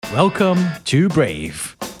Welcome to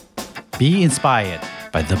Brave. Be inspired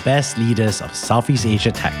by the best leaders of Southeast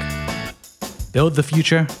Asia tech. Build the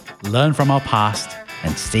future, learn from our past,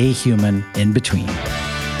 and stay human in between.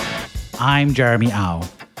 I'm Jeremy Au,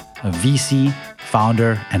 a VC,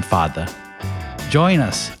 founder, and father. Join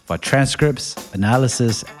us for transcripts,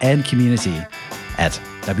 analysis, and community at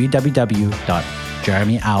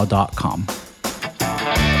www.jeremyau.com.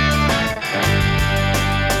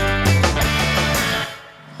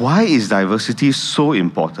 Why is diversity so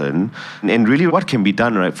important? And really, what can be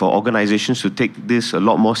done, right, for organizations to take this a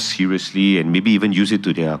lot more seriously and maybe even use it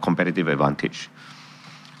to their competitive advantage?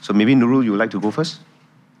 So maybe Nurul, you would like to go first?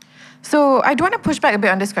 So I do want to push back a bit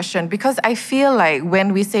on this question because I feel like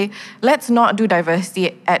when we say, let's not do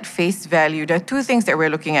diversity at face value, there are two things that we're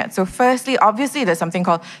looking at. So firstly, obviously, there's something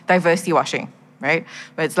called diversity washing, right?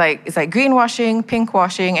 Where it's like greenwashing,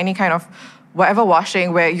 pinkwashing, any kind of whatever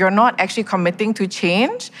washing where you're not actually committing to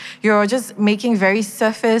change, you're just making very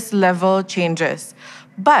surface level changes.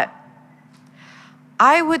 But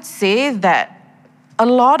I would say that a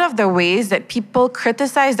lot of the ways that people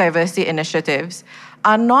criticize diversity initiatives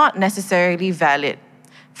are not necessarily valid.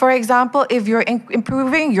 For example, if you're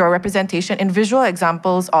improving your representation in visual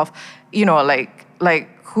examples of, who's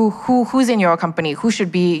in your company, who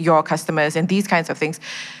should be your customers, and these kinds of things,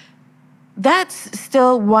 that's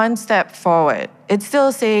still one step forward. It's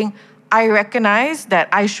still saying, I recognize that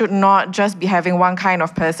I should not just be having one kind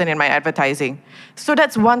of person in my advertising. So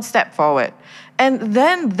that's one step forward. And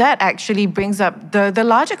then that actually brings up the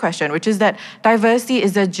larger question, which is that diversity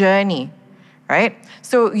is a journey, right?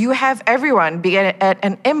 So you have everyone be at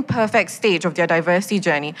an imperfect stage of their diversity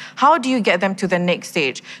journey. How do you get them to the next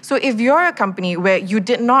stage? So if you're a company where you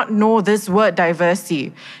did not know this word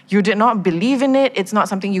diversity, you did not believe in it, it's not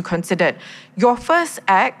something you considered, your first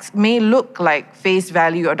acts may look like face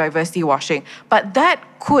value or diversity washing, but that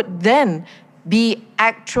could then be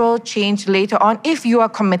actual change later on if you are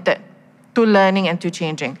committed to learning and to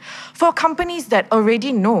changing. For companies that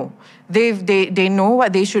already know, they know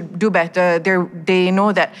what they should do better, they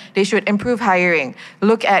know that they should improve hiring,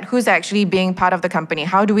 look at who's actually being part of the company,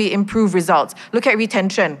 how do we improve results, look at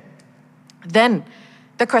retention. Then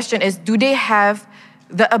the question is, do they have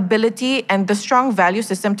the ability and the strong value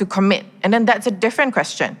system to commit? And then that's a different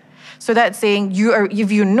question. So that's saying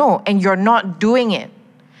if you know and you're not doing it,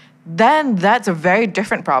 then that's a very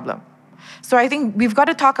different problem. So I think we've got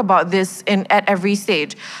to talk about this at every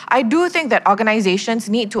stage. I do think that organizations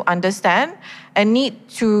need to understand and need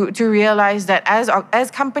to realize that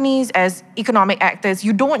as companies, as economic actors,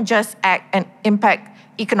 you don't just act and impact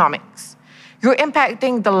economics. You're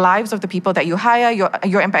impacting the lives of the people that you hire, you're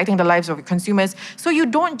impacting the lives of your consumers. So you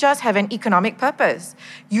don't just have an economic purpose.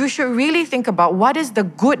 You should really think about what is the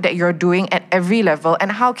good that you're doing at every level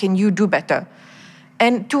and how can you do better.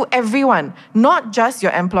 And to everyone, not just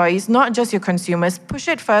your employees, not just your consumers, push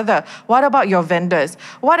it further. What about your vendors?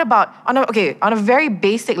 What about, on a very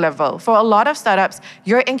basic level, for a lot of startups,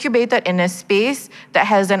 you're incubated in a space that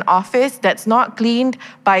has an office that's not cleaned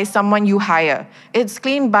by someone you hire. It's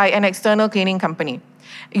cleaned by an external cleaning company.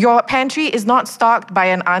 Your pantry is not stocked by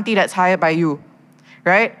an auntie that's hired by you,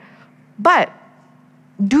 right? But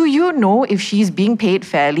do you know if she's being paid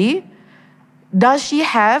fairly? Does she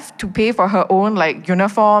have to pay for her own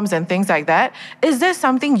uniforms and things like that? Is there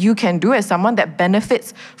something you can do as someone that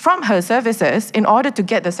benefits from her services in order to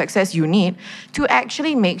get the success you need to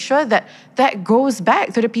actually make sure that that goes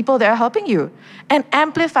back to the people that are helping you and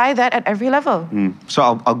amplify that at every level?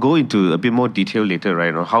 So I'll go into a bit more detail later,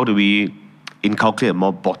 right? On how do we inculcate a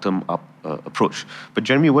more bottom-up approach? But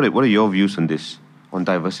Jeremy, what are your views on this? On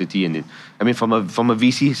diversity and from a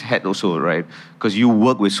VC's head also, right? Because you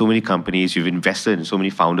work with so many companies, you've invested in so many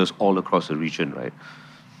founders all across the region, right?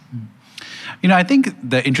 I think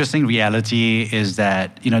the interesting reality is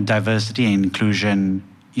that diversity and inclusion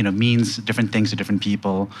means different things to different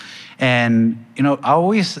people, and I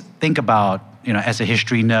always think about as a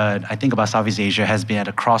history nerd, I think about Southeast Asia has been at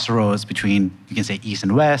a crossroads between, you can say, East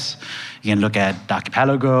and West. You can look at the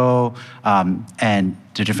archipelago and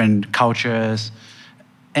the different cultures.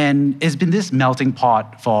 And it's been this melting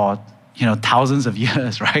pot for, thousands of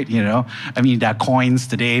years, right? There are coins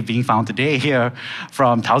today being found today here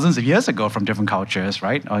from thousands of years ago from different cultures,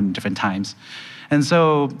 right? On different times. And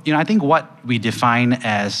so, I think what we define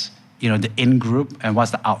as, the in-group and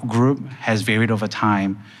what's the out-group has varied over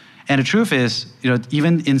time. And the truth is,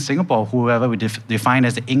 even in Singapore, whoever we define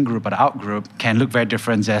as the in-group or the out-group can look very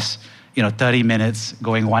different as, 30 minutes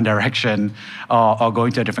going one direction or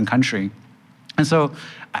going to a different country. And so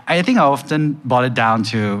I think I often boil it down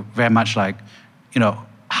to very much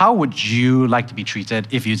how would you like to be treated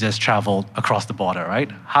if you just traveled across the border, right?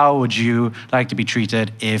 How would you like to be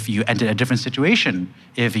treated if you entered a different situation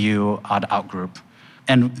if you are the out group?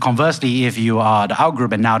 And conversely, if you are the out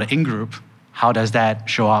group and now the in group, how does that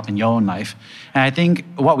show up in your own life? And I think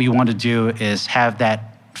what we want to do is have that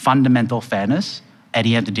fundamental fairness at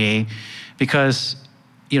the end of the day, because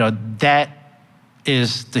that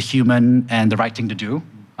is the human and the right thing to do.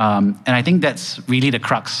 And I think that's really the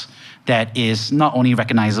crux that is not only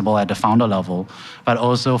recognizable at the founder level, but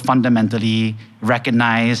also fundamentally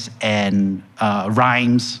recognized and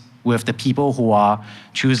rhymes with the people who are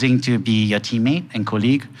choosing to be your teammate and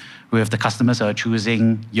colleague, with the customers who are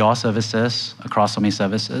choosing your services across so many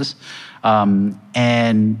services,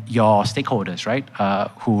 and your stakeholders, right,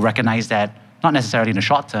 who recognize that not necessarily in the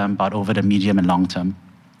short term, but over the medium and long term.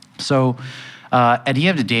 So at the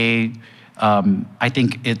end of the day, I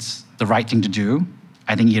think it's the right thing to do.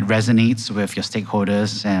 I think it resonates with your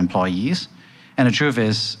stakeholders and employees. And the truth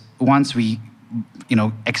is, once we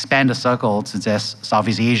expand the circle to just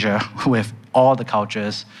Southeast Asia with all the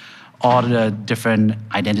cultures, all the different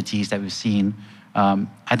identities that we've seen,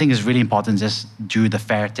 I think it's really important to just do the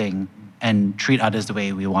fair thing and treat others the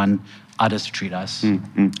way we want others to treat us.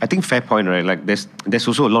 I think fair point, right? Like there's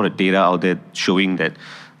also a lot of data out there showing that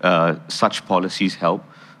such policies help.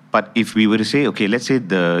 But if we were to say, okay, let's say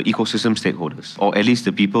the ecosystem stakeholders, or at least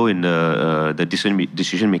the people in the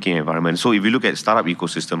decision-making environment. So if you look at startup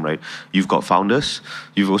ecosystem, right, you've got founders,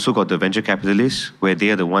 you've also got the venture capitalists, where they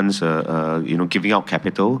are the ones, giving out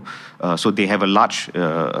capital. So they have a large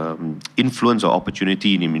influence or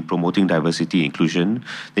opportunity in promoting diversity, inclusion.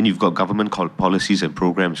 Then you've got government policies and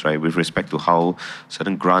programs, right, with respect to how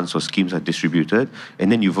certain grants or schemes are distributed.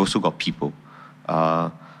 And then you've also got people.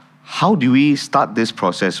 How do we start this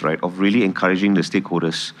process, right, of really encouraging the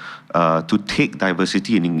stakeholders to take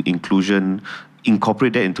diversity and inclusion,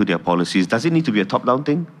 incorporate that into their policies? Does it need to be a top-down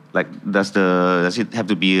thing? Like, does it have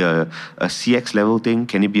to be a CX level thing?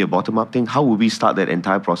 Can it be a bottom-up thing? How would we start that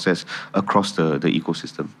entire process across the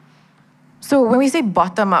ecosystem? So when we say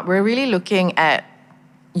bottom-up, we're really looking at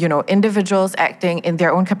individuals acting in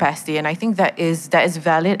their own capacity, and I think that is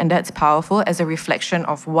valid and that's powerful as a reflection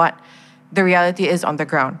of what the reality is on the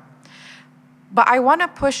ground. But I want to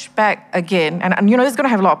push back again, and it's going to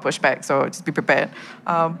have a lot of pushback, so just be prepared.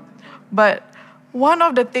 But one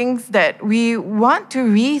of the things that we want to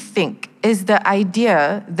rethink is the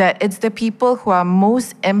idea that it's the people who are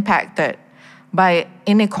most impacted by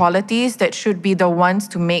inequalities that should be the ones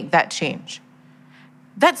to make that change.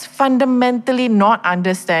 That's fundamentally not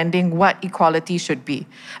understanding what equality should be.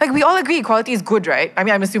 Like, we all agree equality is good, right? I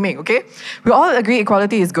mean, I'm assuming, okay? We all agree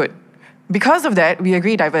equality is good. Because of that, we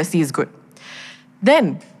agree diversity is good.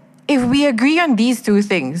 Then, if we agree on these two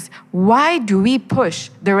things, why do we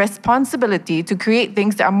push the responsibility to create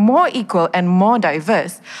things that are more equal and more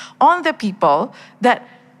diverse on the people that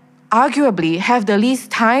arguably have the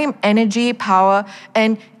least time, energy, power,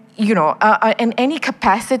 and and any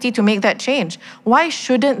capacity to make that change? Why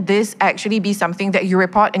shouldn't this actually be something that you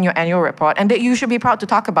report in your annual report and that you should be proud to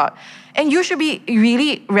talk about? And you should be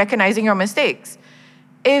really recognizing your mistakes.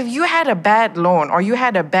 If you had a bad loan or you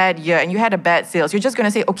had a bad year and you had a bad sales, you're just going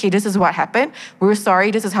to say, okay, this is what happened. We're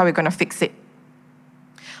sorry. This is how we're going to fix it.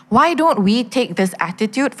 Why don't we take this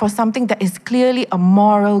attitude for something that is clearly a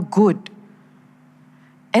moral good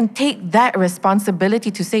and take that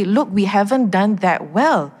responsibility to say, look, we haven't done that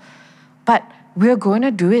well, but we're going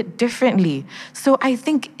to do it differently. So I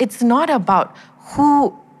think it's not about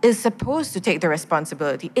who is supposed to take the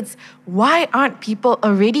responsibility. It's why aren't people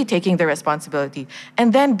already taking the responsibility?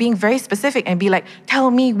 And then being very specific and be like, tell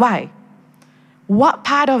me why. What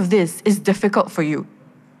part of this is difficult for you,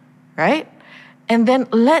 right? And then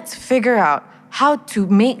let's figure out how to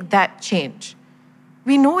make that change.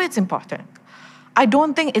 We know it's important. I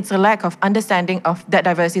don't think it's a lack of understanding of that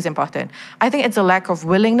diversity is important. I think it's a lack of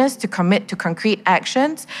willingness to commit to concrete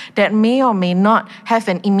actions that may or may not have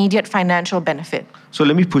an immediate financial benefit. So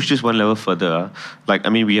let me push this one level further.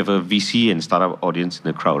 We have a VC and startup audience in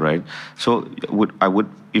the crowd, right? So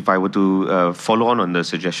if I were to follow on the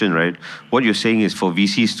suggestion, right? What you're saying is for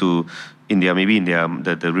VCs to, in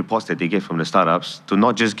the reports that they get from the startups, to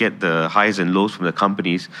not just get the highs and lows from the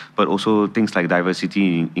companies, but also things like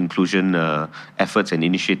diversity, inclusion efforts and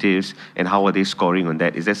initiatives, and how are they scoring on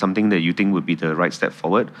that? Is that something that you think would be the right step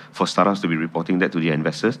forward for startups to be reporting that to their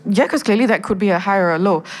investors? Yeah, because clearly that could be a high or a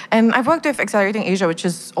low. And I've worked with Accelerating Asia, which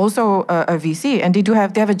is also a VC, and they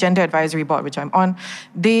have a gender advisory board, which I'm on.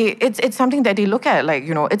 It's something that they look at,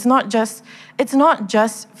 it's not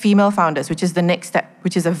just female founders, which is the next step,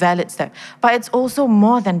 which is a valid step, but it's also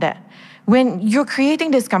more than that. When you're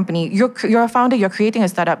creating this company, you're a founder, you're creating a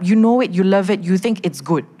startup, you know it, you love it, you think it's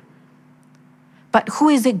good. But who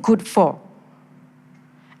is it good for?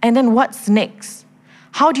 And then what's next?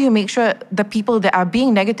 How do you make sure the people that are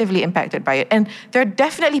being negatively impacted by it, and there are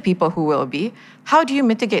definitely people who will be, how do you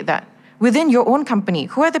mitigate that? Within your own company,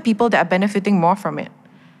 who are the people that are benefiting more from it?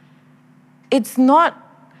 It's not,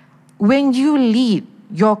 when you lead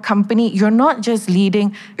your company, you're not just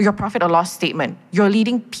leading your profit or loss statement. You're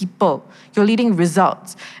leading people. You're leading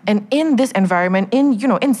results. And in this environment,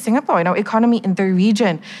 in Singapore, in our economy, in the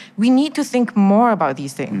region, we need to think more about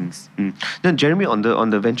these things. Then, Jeremy, on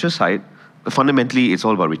the venture side, fundamentally, it's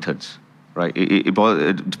all about returns, right?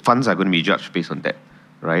 Funds are going to be judged based on that,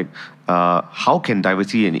 right? How can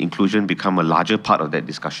diversity and inclusion become a larger part of that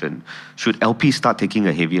discussion? Should LP start taking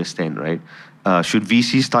a heavier stand, right? Should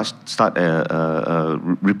VC start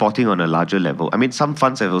reporting on a larger level? I mean, some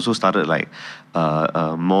funds have also started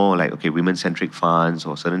more women-centric funds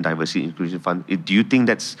or certain diversity inclusion funds. Do you think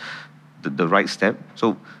that's the right step?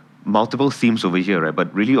 So multiple themes over here, right?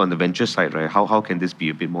 But really on the venture side, right? How can this be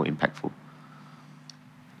a bit more impactful?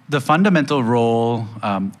 The fundamental role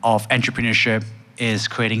of entrepreneurship is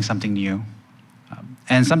creating something new.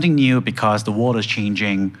 And something new because the world is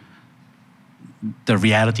changing, the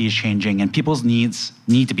reality is changing, and people's needs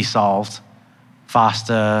need to be solved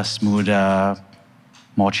faster, smoother,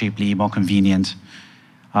 more cheaply, more convenient.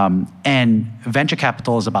 And venture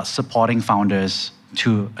capital is about supporting founders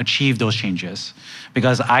to achieve those changes.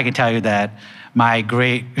 Because I can tell you that my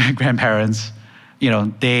great-grandparents,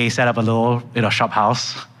 they set up a little shop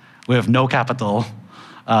house with no capital,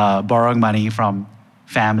 borrowing money from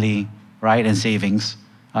family, right, and savings.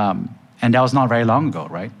 And that was not very long ago,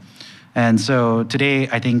 right? And so today,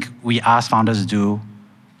 I think we ask founders to do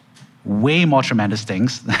way more tremendous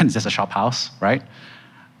things than just a shop house, right?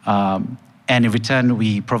 And in return,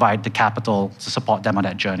 we provide the capital to support them on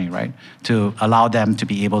that journey, right? To allow them to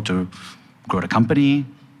be able to grow the company,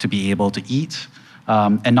 to be able to eat,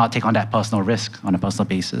 and not take on that personal risk on a personal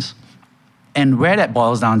basis. And where that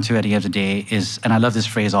boils down to at the end of the day is, and I love this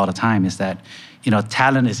phrase all the time, is that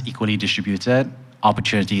talent is equally distributed,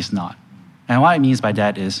 opportunity is not. And what it means by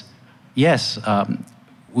that is, yes,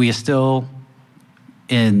 we are still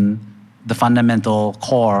in the fundamental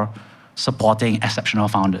core supporting exceptional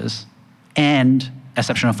founders, and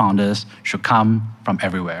exceptional founders should come from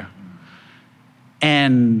everywhere.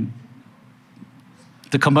 And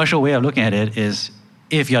the commercial way of looking at it is,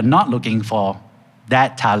 if you're not looking for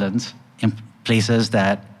that talent in places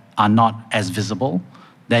that are not as visible,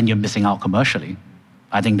 then you're missing out commercially.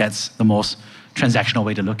 I think that's the most transactional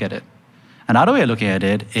way to look at it. Another way of looking at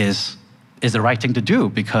it is the right thing to do,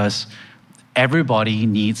 because everybody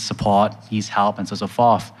needs support, needs help, and so on and so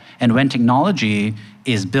forth. And when technology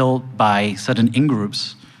is built by certain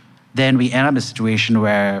in-groups, then we end up in a situation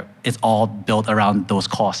where it's all built around those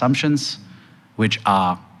core assumptions, which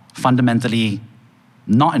are fundamentally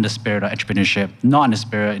not in the spirit of entrepreneurship, not in the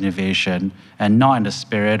spirit of innovation, and not in the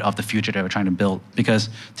spirit of the future that we're trying to build. Because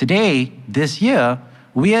today, this year,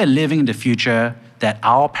 we are living in the future that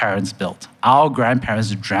our parents built, our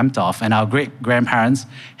grandparents dreamt of, and our great-grandparents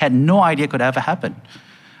had no idea could ever happen.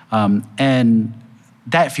 And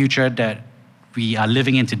that future that we are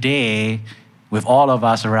living in today, with all of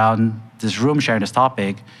us around this room sharing this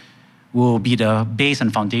topic, will be the base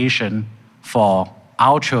and foundation for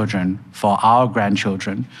our children, for our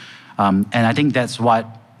grandchildren. And I think that's what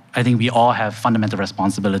I think we all have fundamental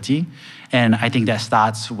responsibility. And I think that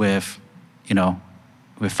starts with,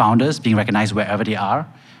 with founders being recognized wherever they are,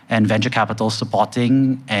 and venture capital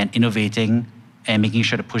supporting and innovating and making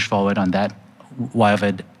sure to push forward on that,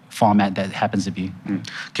 whatever format that happens to be.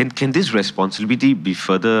 Can this responsibility be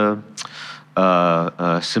further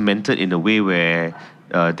cemented in a way where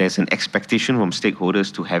there's an expectation from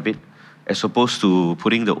stakeholders to have it, as opposed to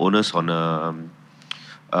putting the onus on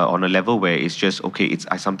a level where it's just okay, it's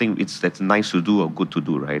something that's nice to do or good to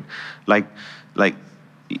do, right? Like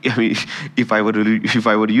I mean, if I were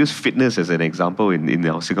to use fitness as an example in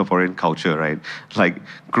our Singaporean culture, right? Like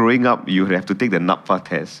growing up, you have to take the NAPFA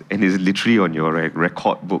test, and it's literally on your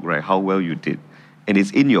record book, right? How well you did, and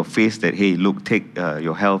it's in your face that, hey, look, take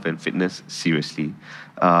your health and fitness seriously.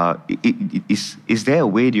 Is there a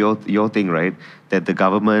way, do you all think, right, that the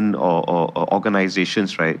government or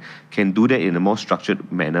organizations, right, can do that in a more structured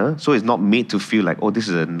manner, so it's not made to feel like, oh, this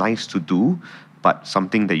is a nice to do, but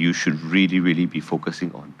something that you should really, really be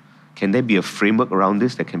focusing on? Can there be a framework around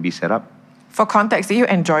this that can be set up? For context, do you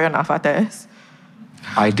enjoy your NAPFA test?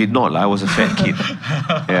 I did not. I was a fat kid.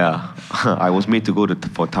 Yeah. I was made to go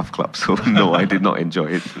for tough club. So no, I did not enjoy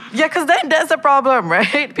it. Yeah, because then that's the problem,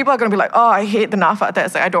 right? People are going to be like, oh, I hate the NAFA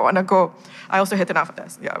test. I don't want to go. I also hate the NAFA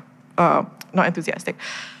test. Yeah, not enthusiastic.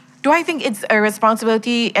 Do I think it's a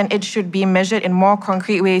responsibility and it should be measured in more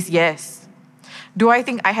concrete ways? Yes. Do I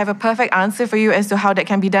think I have a perfect answer for you as to how that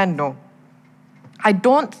can be done? No. I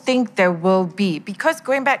don't think there will be, because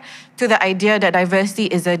going back to the idea that diversity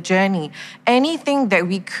is a journey, anything that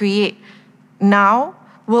we create now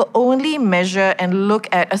will only measure and look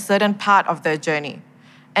at a certain part of the journey.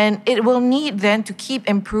 And it will need then to keep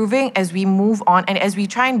improving as we move on and as we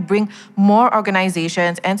try and bring more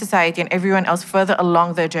organizations and society and everyone else further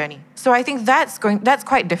along their journey. So I think that's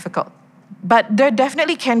quite difficult. But there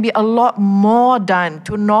definitely can be a lot more done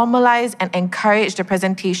to normalize and encourage the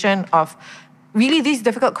presentation of really these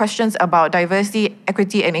difficult questions about diversity,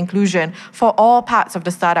 equity, and inclusion for all parts of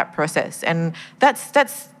the startup process. And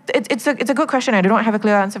it's a good question. I don't have a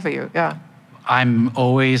clear answer for you. Yeah. I'm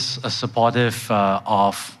always a supportive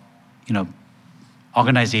of,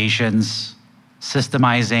 organizations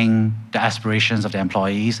systemizing the aspirations of the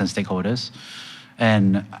employees and stakeholders.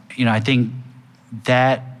 And, I think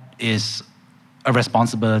that is a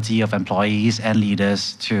responsibility of employees and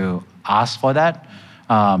leaders to ask for that.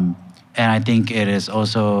 And I think it is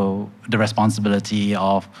also the responsibility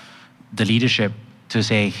of the leadership to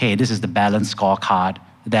say, hey, this is the balanced scorecard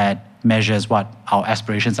that measures what our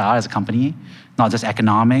aspirations are as a company, not just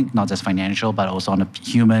economic, not just financial, but also on the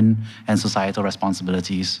human and societal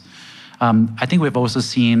responsibilities. I think we've also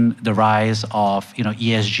seen the rise of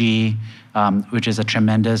ESG, which is a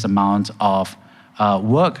tremendous amount of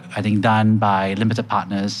work, I think, done by limited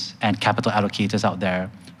partners and capital allocators out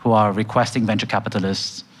there who are requesting venture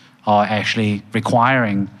capitalists or actually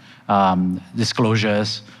requiring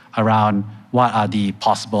disclosures around what are the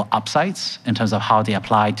possible upsides in terms of how they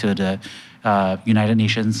apply to the United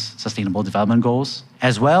Nations Sustainable Development Goals,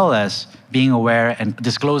 as well as being aware and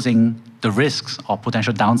disclosing the risks or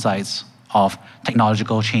potential downsides of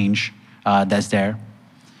technological change that's there.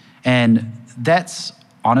 And that's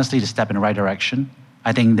honestly the step in the right direction.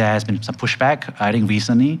 I think there has been some pushback, I think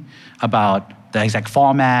recently, about the exact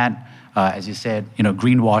format, as you said,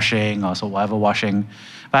 greenwashing or so whatever washing.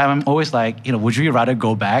 But I'm always like, would you rather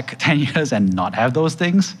go back 10 years and not have those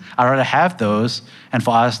things? I'd rather have those and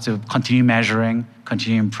for us to continue measuring,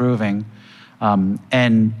 continue improving.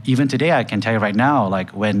 And even today, I can tell you right now,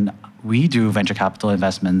 like when we do venture capital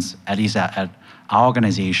investments, at least at our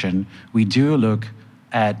organization, we do look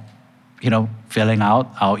at, filling out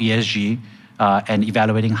our ESG and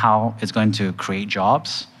evaluating how it's going to create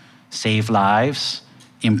jobs, save lives,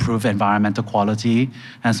 improve environmental quality,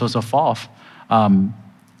 and so forth.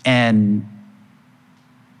 And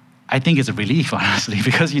I think it's a relief, honestly,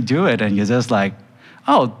 because you do it and you're just like,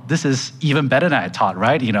 oh, this is even better than I thought,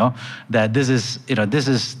 right? That this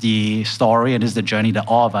is the story and this is the journey that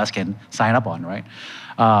all of us can sign up on, right?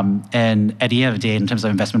 And at the end of the day, in terms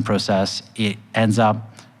of investment process, it ends up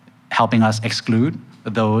helping us exclude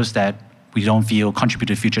those that we don't feel contribute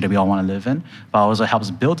to the future that we all want to live in, but also helps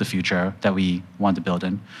build the future that we want to build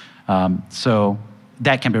in. So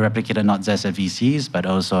that can be replicated not just at VCs, but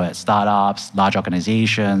also at startups, large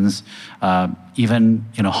organizations, even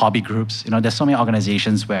hobby groups. There's so many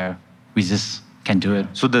organizations where we just can do it.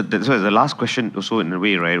 So the last question also in a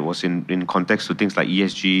way, right, was in context to things like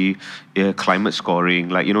ESG, climate scoring.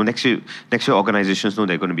 Like, next year organizations know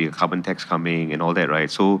there's going to be a carbon tax coming and all that, right?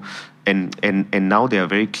 So and now there are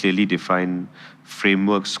very clearly defined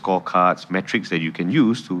frameworks, scorecards, metrics that you can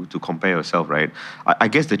use to compare yourself, right? I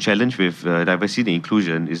guess the challenge with diversity and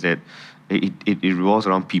inclusion is that it revolves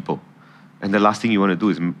around people. And the last thing you want to do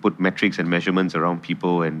is put metrics and measurements around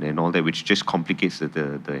people and all that, which just complicates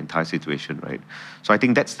the entire situation, right? So I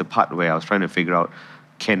think that's the part where I was trying to figure out,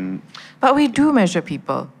 But we do measure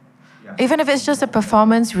people. Yeah. Even if it's just a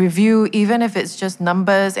performance review, even if it's just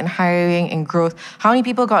numbers and hiring and growth, how many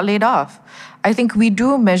people got laid off? I think we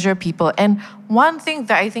do measure people. And one thing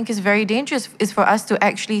that I think is very dangerous is for us to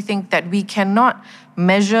actually think that we cannot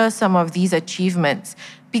measure some of these achievements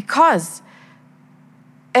because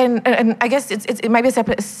And I guess it might be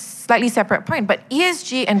a slightly separate point, but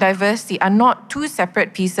ESG and diversity are not two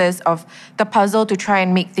separate pieces of the puzzle to try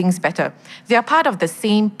and make things better. They are part of the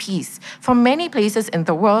same piece. For many places in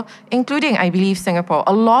the world, including, I believe, Singapore,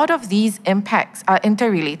 a lot of these impacts are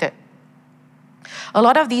interrelated. A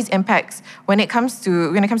lot of these impacts, when it comes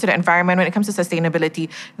to the environment, when it comes to sustainability,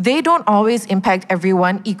 they don't always impact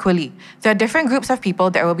everyone equally. There are different groups of people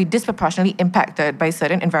that will be disproportionately impacted by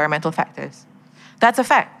certain environmental factors. That's a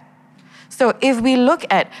fact. So if we look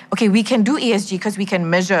at, okay, we can do ESG because we can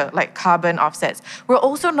measure like carbon offsets. We're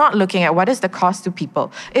also not looking at what is the cost to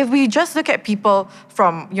people. If we just look at people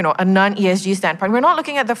from, a non-ESG standpoint, we're not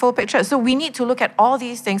looking at the full picture. So we need to look at all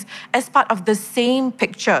these things as part of the same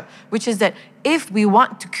picture, which is that if we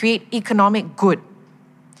want to create economic good,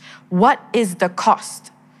 what is the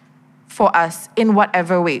cost for us in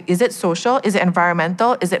whatever way? Is it social? Is it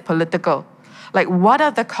environmental? Is it political? Like, what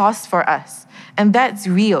are the costs for us? And that's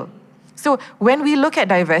real. So when we look at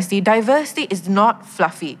diversity, diversity is not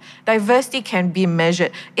fluffy. Diversity can be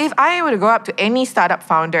measured. If I were to go up to any startup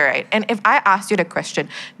founder, right, and if I asked you the question,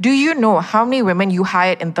 do you know how many women you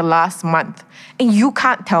hired in the last month? And you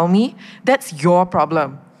can't tell me, that's your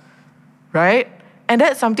problem, right? And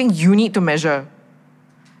that's something you need to measure.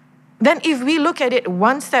 Then if we look at it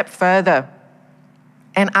one step further,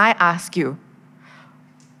 and I ask you,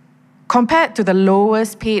 compared to the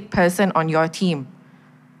lowest paid person on your team,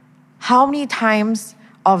 how many times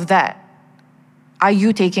of that are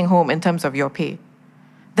you taking home in terms of your pay?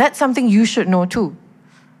 That's something you should know too,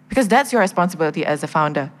 because that's your responsibility as a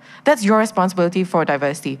founder. That's your responsibility for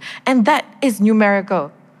diversity. And that is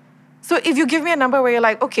numerical. So if you give me a number where you're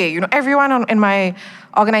like, okay, everyone in my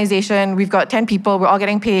organization, we've got 10 people, we're all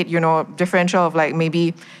getting paid, differential of like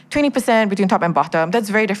maybe 20% between top and bottom. That's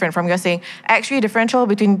very different from you're saying, actually differential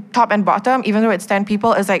between top and bottom, even though it's 10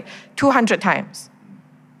 people, is like 200 times.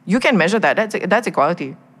 You can measure that. That's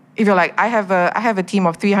equality. If you're like, I have a team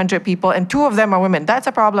of 300 people and 2 of them are women, that's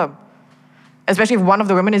a problem. Especially if one of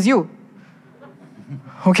the women is you.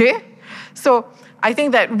 Okay? So I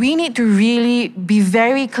think that we need to really be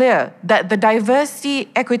very clear that the diversity,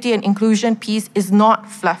 equity, and inclusion piece is not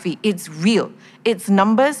fluffy. It's real. It's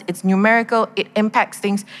numbers, it's numerical, it impacts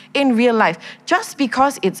things in real life. Just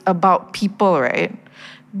because it's about people, right,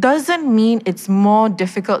 doesn't mean it's more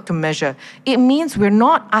difficult to measure. It means we're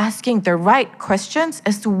not asking the right questions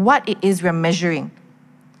as to what it is we're measuring.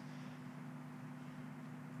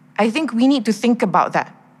 I think we need to think about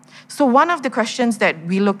that. So one of the questions that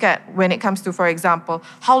we look at when it comes to, for example,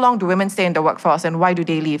 how long do women stay in the workforce and why do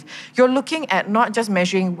they leave? You're looking at not just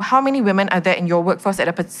measuring how many women are there in your workforce at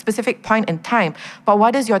a specific point in time, but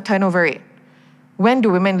what is your turnover rate? When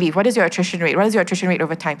do women leave? What is your attrition rate? What is your attrition rate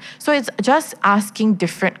over time? So it's just asking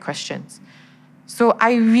different questions. So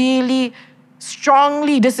I really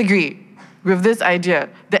strongly disagree with this idea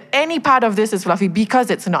that any part of this is fluffy,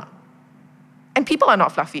 because it's not. And people are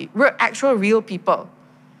not fluffy. We're actual real people.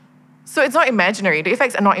 So it's not imaginary. The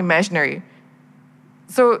effects are not imaginary.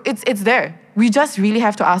 So it's there. We just really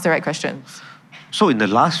have to ask the right questions. So in the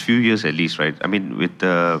last few years, at least, right? I mean, with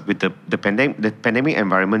the pandemic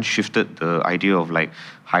environment shifted the idea of like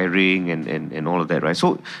hiring and all of that, right?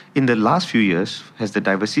 So in the last few years, has the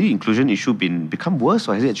diversity inclusion issue become worse,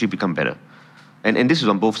 or has it actually become better? And this is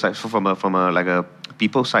on both sides. So from a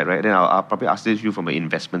people side, right? Then I'll probably ask this you from an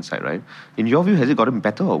investment side, right? In your view, has it gotten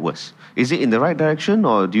better or worse? Is it in the right direction,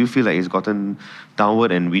 or do you feel like it's gotten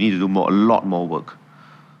downward and we need to do a lot more work?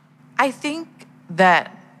 I think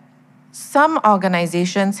that some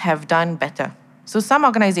organizations have done better. So some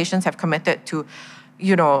organizations have committed to,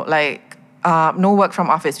 no work from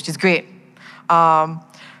office, which is great. More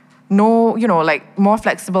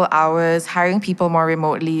flexible hours, hiring people more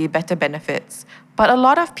remotely, better benefits. But a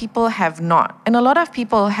lot of people have not. And a lot of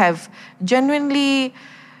people have genuinely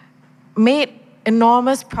made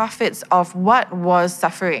enormous profits of what was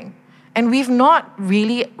suffering. And we've not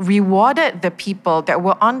really rewarded the people that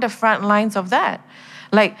were on the front lines of that.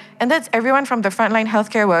 And that's everyone from the frontline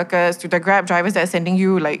healthcare workers to the Grab drivers that are sending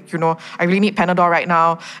you, I really need Panadol right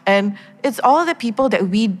now. And it's all the people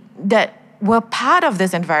that were part of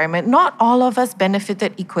this environment. Not all of us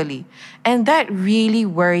benefited equally. And that really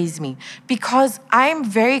worries me, because I'm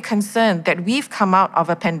very concerned that we've come out of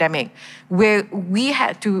a pandemic where we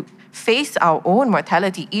had to face our own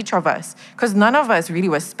mortality, each of us, because none of us really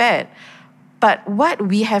was spared. But what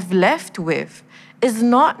we have left with is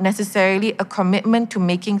not necessarily a commitment to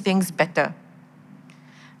making things better.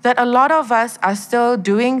 That a lot of us are still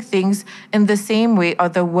doing things in the same way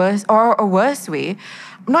or a worse way.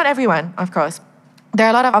 Not everyone, of course. There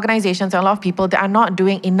are a lot of organizations and a lot of people that are not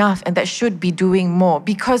doing enough and that should be doing more,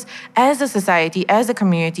 because as a society, as a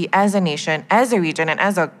community, as a nation, as a region, and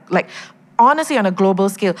honestly on a global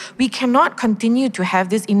scale, we cannot continue to have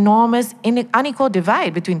this enormous unequal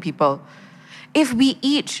divide between people. If we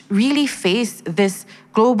each really face this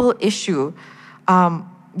global issue,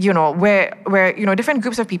 where different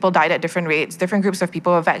groups of people died at different rates, different groups of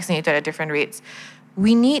people were vaccinated at different rates,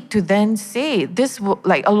 we need to then say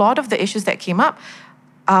a lot of the issues that came up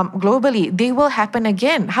globally, they will happen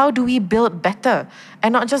again. How do we build better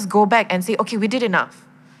and not just go back and say, okay, we did enough?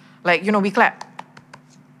 Like, we clap.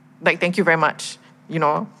 Like, thank you very much.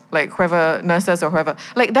 Like whoever, nurses or whoever.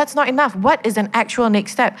 Like, that's not enough. What is an actual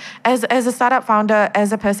next step? As a startup founder,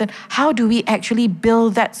 as a person, how do we actually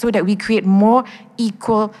build that so that we create more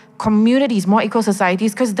equal communities, more equal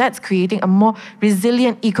societies? Because that's creating a more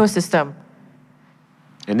resilient ecosystem.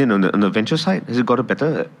 And then on the venture side, has it got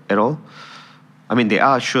better at all? I mean, there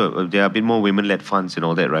are a bit more women-led funds and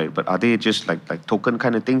all that, right? But are they just like token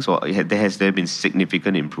kind of things, or has there been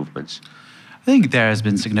significant improvements? I think there has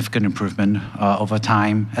been significant improvement over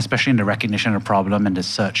time, especially in the recognition of the problem and the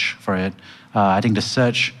search for it. I think the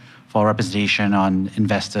search for representation on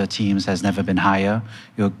investor teams has never been higher.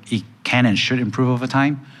 It can and should improve over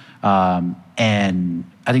time. And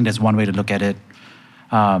I think that's one way to look at it.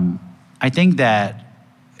 I think that,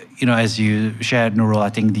 as you shared, Nurul, I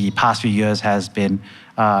think the past few years has been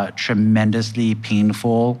tremendously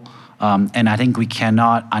painful. And I think we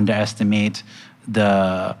cannot underestimate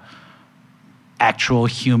the actual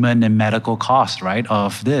human and medical cost, right,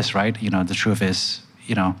 of this, right? The truth is,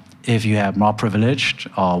 if you have more privileged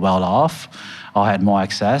or well off or had more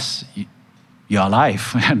access, you're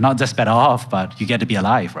alive. Not just better off, but you get to be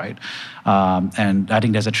alive, right? And I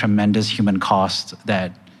think there's a tremendous human cost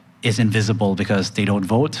that is invisible because they don't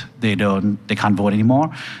vote, they can't vote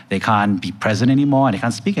anymore, they can't be present anymore, and they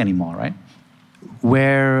can't speak anymore, right?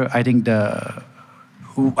 Where I think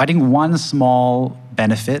one small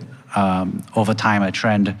benefit over time, a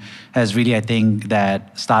trend has really, I think,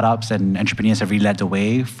 that startups and entrepreneurs have really led the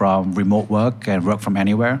way from remote work and work from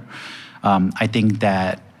anywhere. I think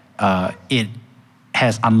that it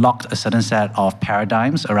has unlocked a certain set of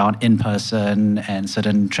paradigms around in-person and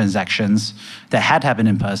certain transactions that had happened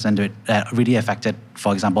in person that really affected,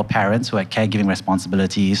 for example, parents who had caregiving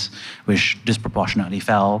responsibilities, which disproportionately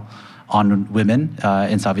fell on women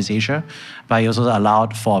in Southeast Asia, but it also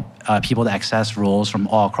allowed for people to access roles from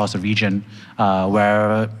all across the region,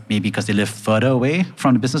 where maybe because they live further away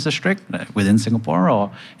from the business district within Singapore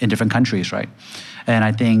or in different countries, right? And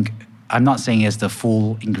I think, I'm not saying it's the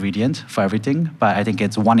full ingredient for everything, but I think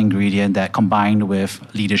it's one ingredient that combined with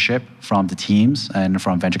leadership from the teams and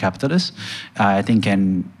from venture capitalists, I think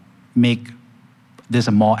can make this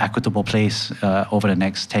a more equitable place over the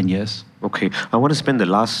next 10 years. Okay, I want to spend the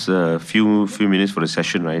last few minutes for the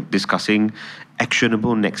session, right, discussing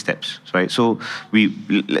actionable next steps, right? So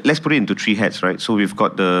let's put it into three heads, right? So we've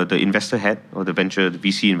got the investor head, or the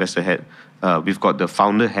VC investor head. We've got the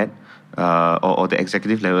founder head, or the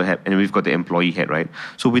executive level head, and we've got the employee head, right?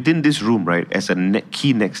 So within this room, right, as a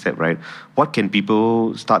key next step, right, what can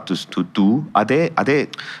people start to do? Are there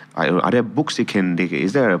books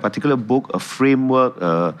is there a particular book, a framework?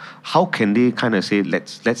 How can they kind of say,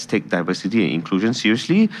 let's take diversity and inclusion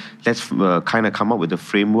seriously? Let's kind of come up with a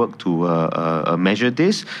framework to measure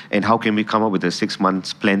this, and how can we come up with a 6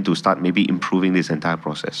 months plan to start maybe improving this entire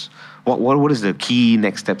process? What is the key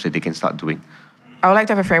next steps that they can start doing? I would like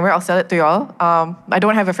to have a framework. I'll sell it to y'all. I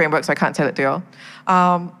don't have a framework, so I can't sell it to y'all.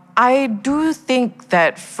 I do think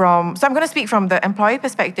that so I'm going to speak from the employee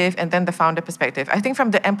perspective and then the founder perspective. I think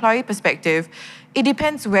from the employee perspective, it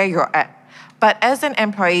depends where you're at. But as an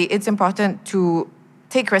employee, it's important to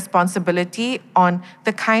take responsibility on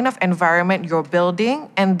the kind of environment you're building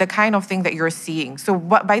and the kind of thing that you're seeing. So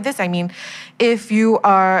by this, I mean, if you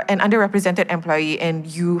are an underrepresented employee and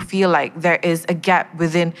you feel like there is a gap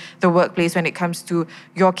within the workplace when it comes to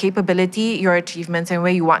your capability, your achievements, and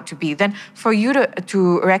where you want to be, then for you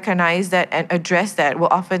to recognize that and address that will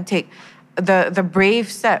often take the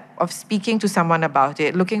brave step of speaking to someone about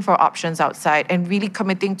it, looking for options outside, and really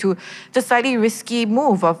committing to the slightly risky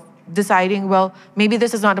move of deciding, well, maybe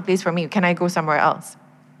this is not a place for me. Can I go somewhere else?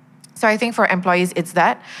 So I think for employees, it's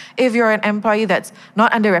that. If you're an employee that's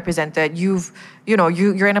not underrepresented,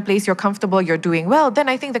 you're in a place you're comfortable, you're doing well, then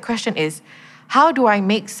I think the question is, how do I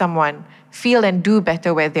make someone feel and do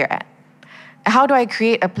better where they're at? How do I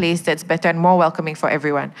create a place that's better and more welcoming for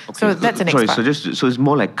everyone? Okay. So that's the next part. So it's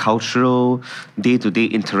more like cultural, day-to-day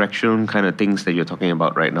interaction kind of things that you're talking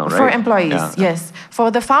about right now, right? For employees, yes.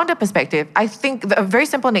 For the founder perspective, I think a very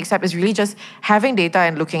simple next step is really just having data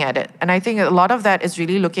and looking at it. And I think a lot of that is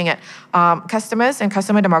really looking at customers and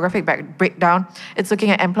customer demographic breakdown. It's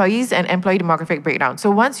looking at employees and employee demographic breakdown.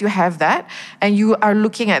 So once you have that and you are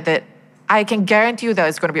looking at that, I can guarantee you that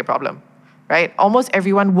it's going to be a problem. Right? Almost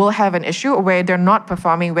everyone will have an issue where they're not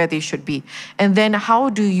performing where they should be. And then how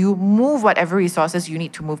do you move whatever resources you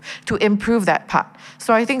need to move to improve that part?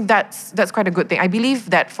 So I think that's quite a good thing. I believe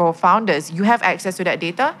that for founders, you have access to that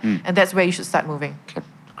data, and that's where you should start moving. Okay,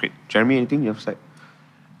 great. Jeremy, anything you have to say?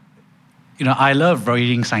 I love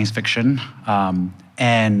reading science fiction.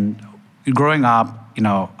 And growing up,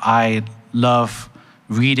 I love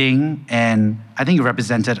reading, and I think it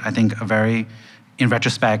represented, a very, in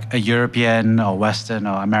retrospect, a European or Western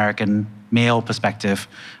or American male perspective.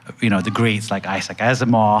 The greats like Isaac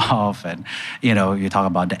Asimov, and you talk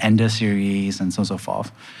about the Ender series and so on and so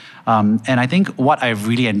forth. And I think what I've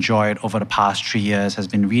really enjoyed over the past 3 years has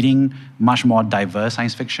been reading much more diverse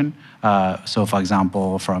science fiction. So, for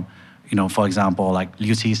example, like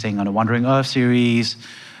Liu Cixin on the Wandering Earth series,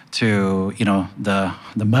 to the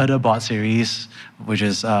Murderbot series, which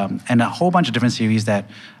is and a whole bunch of different series that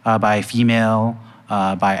by female,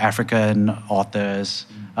 by African authors,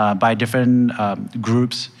 by different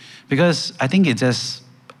groups, because I think it just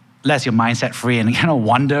lets your mindset free and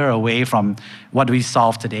wander away from what do we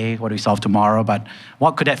solve today, what do we solve tomorrow, but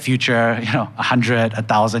what could that future 100,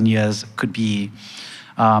 1,000 years could be.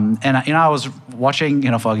 And I was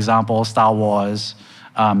watching for example Star Wars,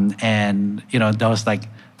 and there was like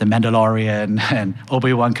The Mandalorian and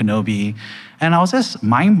Obi-Wan Kenobi. And I was just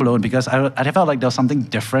mind blown because I felt like there was something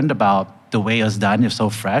different about the way it was done. It was so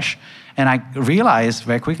fresh. And I realized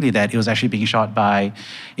very quickly that it was actually being shot by,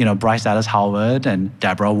 Bryce Dallas Howard and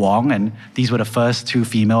Deborah Wong. And these were the first 2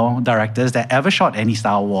 female directors that ever shot any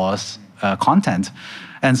Star Wars content.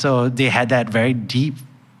 And so they had that very deep,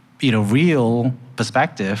 real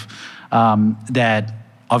perspective that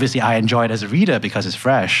obviously I enjoyed as a reader because it's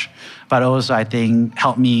fresh, but also I think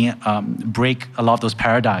helped me break a lot of those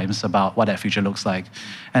paradigms about what that future looks like.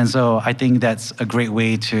 And so I think that's a great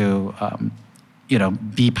way to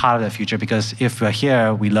be part of that future, because if we're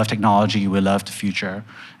here, we love technology, we love the future.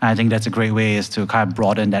 And I think that's a great way is to kind of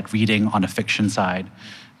broaden that reading on the fiction side,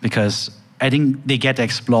 because I think they get to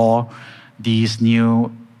explore these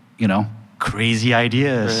new, crazy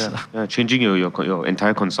ideas. Yeah. Changing your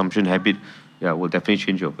entire consumption habit will definitely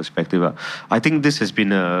change your perspective. I think this has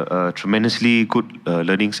been a tremendously good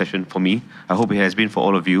learning session for me. I hope it has been for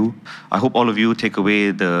all of you. I hope all of you take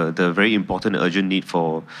away the very important, urgent need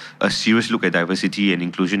for a serious look at diversity and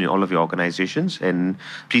inclusion in all of your organizations. And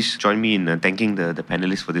please join me in thanking the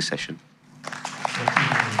panelists for this session.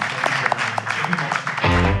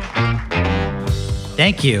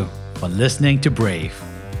 Thank you for listening to Brave.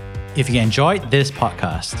 If you enjoyed this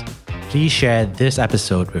podcast, please share this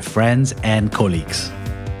episode with friends and colleagues.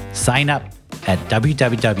 Sign up at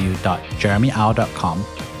www.jeremyau.com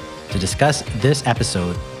to discuss this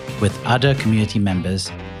episode with other community members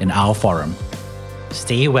in our forum.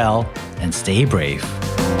 Stay well and stay brave.